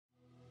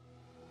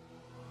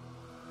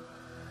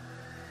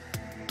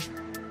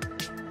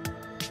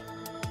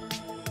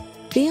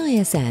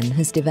BiSN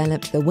has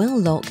developed the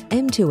Wel-lok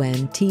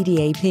M2M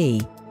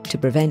TDAP to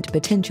prevent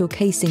potential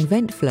casing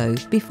vent flow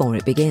before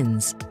it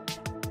begins.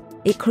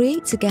 It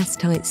creates a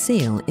gas-tight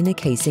seal in a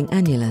casing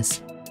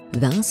annulus,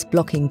 thus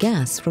blocking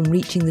gas from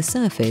reaching the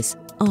surface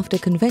after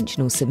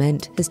conventional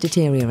cement has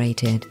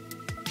deteriorated.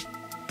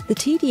 The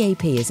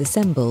TDAP is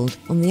assembled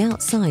on the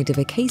outside of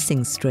a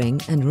casing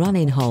string and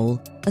run-in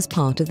hole as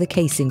part of the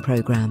casing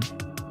program.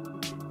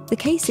 The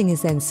casing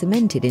is then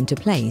cemented into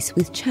place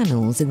with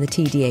channels in the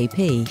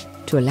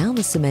TDAP to allow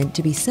the cement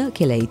to be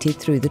circulated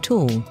through the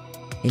tool,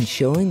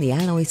 ensuring the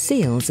alloy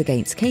seals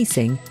against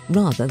casing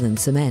rather than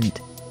cement.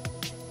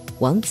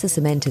 Once the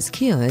cement is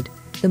cured,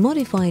 the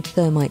modified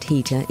thermite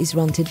heater is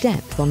run to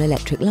depth on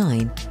electric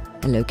line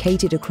and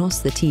located across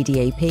the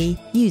TDAP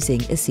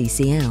using a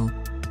CCL.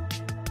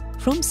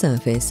 From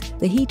surface,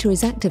 the heater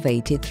is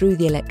activated through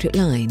the electric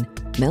line,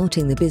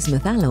 melting the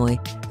bismuth alloy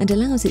and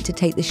allows it to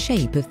take the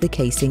shape of the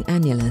casing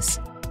annulus.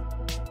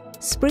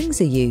 Springs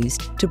are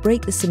used to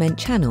break the cement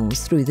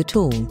channels through the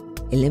tool,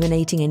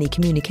 eliminating any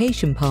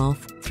communication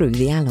path through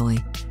the alloy.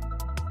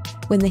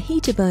 When the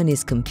heater burn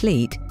is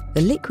complete,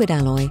 the liquid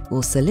alloy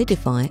will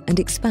solidify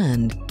and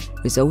expand,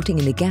 resulting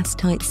in a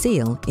gas-tight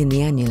seal in the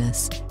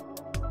annulus.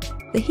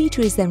 The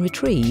heater is then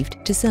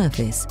retrieved to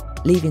surface,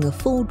 leaving a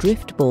full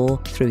drift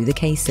bore through the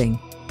casing.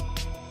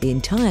 The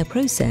entire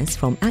process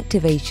from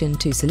activation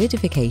to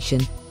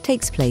solidification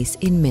takes place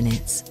in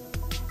minutes.